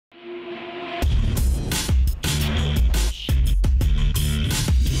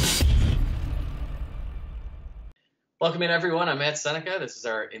Welcome in, everyone. I'm Matt Seneca. This is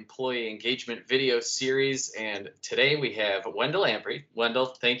our employee engagement video series, and today we have Wendell Amprey. Wendell,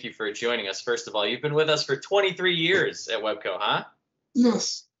 thank you for joining us. First of all, you've been with us for 23 years at Webco, huh?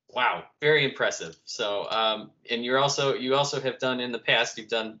 Yes. Wow, very impressive. So, and you also have done in the past, you've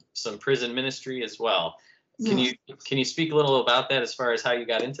done some prison ministry as well. Yes. Can you speak a little about that as far as how you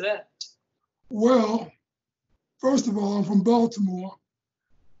got into that? Well, first of all, I'm from Baltimore,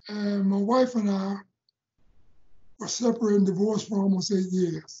 and my wife and I were separated and divorced for almost 8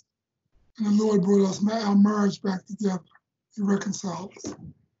 years. And the Lord brought our marriage back together. He reconciled us.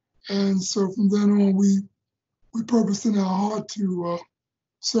 And so from then on, we purposed in our heart to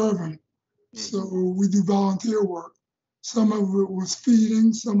serve Him. So we do volunteer work. Some of it was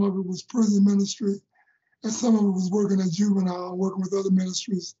feeding, some of it was prison ministry, and some of it was working at juvenile, working with other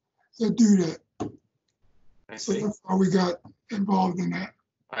ministries that do that. I see. So that's how we got involved in that.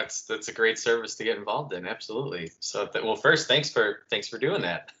 That's a great service to get involved in. Absolutely. So, well, first, thanks for doing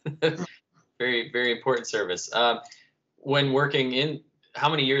that. Very, very important service. When working in, how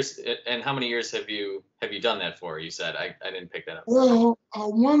many years have you done that for? You said I didn't pick that up. Well, I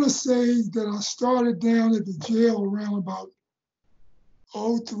want to say that I started down at the jail around about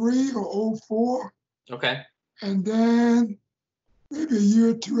 03 or 04. Okay. And then maybe a year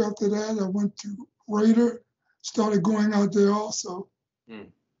or two after that, I went to Raider, started going out there also.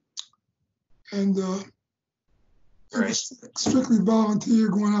 And it was strictly volunteer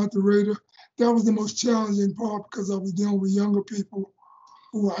going out to Raider. That was the most challenging part because I was dealing with younger people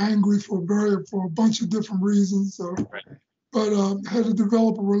who were angry for a bunch of different reasons. But had to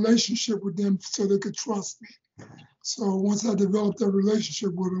develop a relationship with them so they could trust me. So once I developed that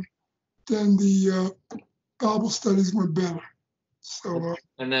relationship with them, then the Bible studies went better. So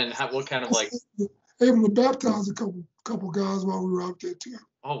and then what kind of like able to baptize a couple guys while we were out there too.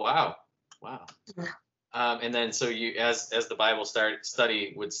 Oh wow. Yeah. And then so you as the Bible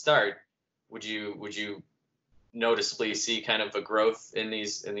study would start, would you noticeably see kind of a growth in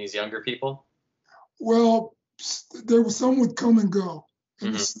these younger people? Well, there was some would come and go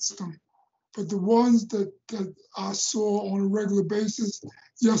in the system, but the ones that I saw on a regular basis,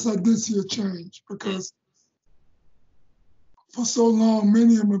 yes, I did see a change because for so long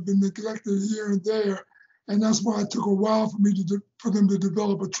many of them have been neglected here and there, and that's why it took a while for them to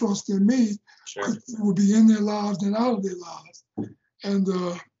develop a trust in me. Sure. Because it would be in their lives and out of their lives, and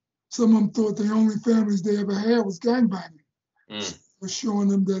some of them thought the only families they ever had was gangbanging. So I was showing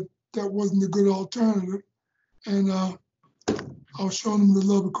them that wasn't a good alternative. And I was showing them the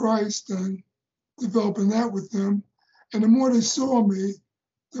love of Christ and developing that with them. And the more they saw me,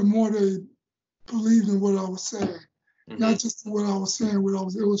 the more they believed in what I was saying. Not just what I was saying, what I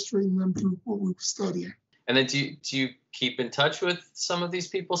was illustrating them through what we were studying. And then do you keep in touch with some of these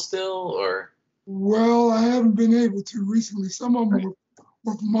people still, or? Well, I haven't been able to recently. Some of them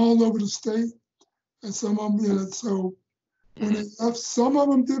were from all over the state, and some of them, so when they left, some of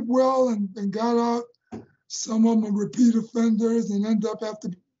them did well and got out. Some of them are repeat offenders and end up after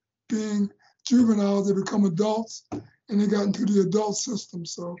being juveniles, they become adults and they got into the adult system.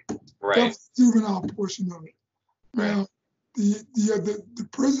 So that's the juvenile portion of it. Now, the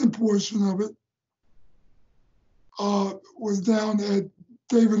prison portion of it was down at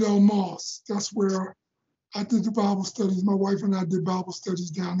David L. Moss. That's where I did the Bible studies. My wife and I did Bible studies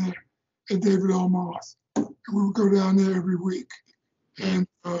down there at David L. Moss. And we would go down there every week. And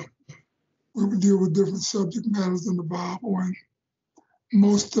we would deal with different subject matters in the Bible. And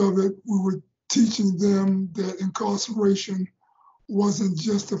most of it, we were teaching them that incarceration wasn't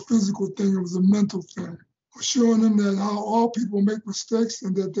just a physical thing, it was a mental thing. We're showing them that how all people make mistakes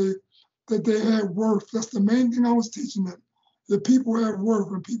and that they have worth. That's the main thing I was teaching them, that people have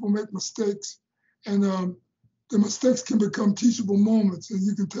worth and people make mistakes. And the mistakes can become teachable moments, and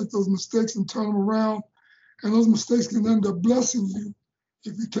you can take those mistakes and turn them around, and those mistakes can end up blessing you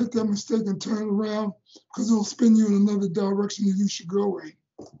if you take that mistake and turn it around, because it'll spin you in another direction that you should go in.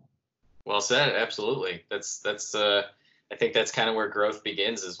 Well said. Absolutely. That's I think that's kind of where growth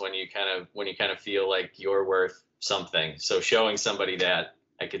begins, is when you kind of feel like you're worth something. So showing somebody that,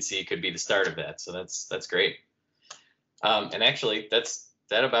 I could see, could be the start of that. So that's great. And actually,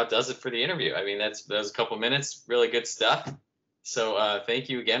 that about does it for the interview. I mean, that was a couple minutes, really good stuff. So thank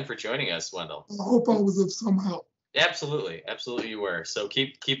you again for joining us, Wendell. I hope I was of some help. Absolutely you were. So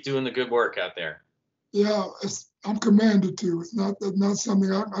keep doing the good work out there. Yeah, I'm commanded to. It's not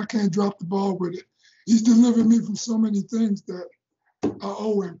something I can't drop the ball with it. He's delivered me from so many things that I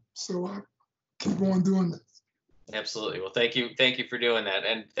owe him. So I keep on doing this. Absolutely. Well, thank you for doing that,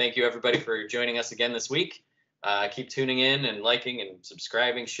 and thank you everybody for joining us again this week. Keep tuning in and liking and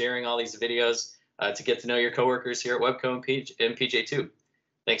subscribing, sharing all these videos. to get to know your coworkers here at Webco and PJ2.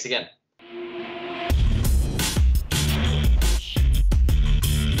 Thanks again.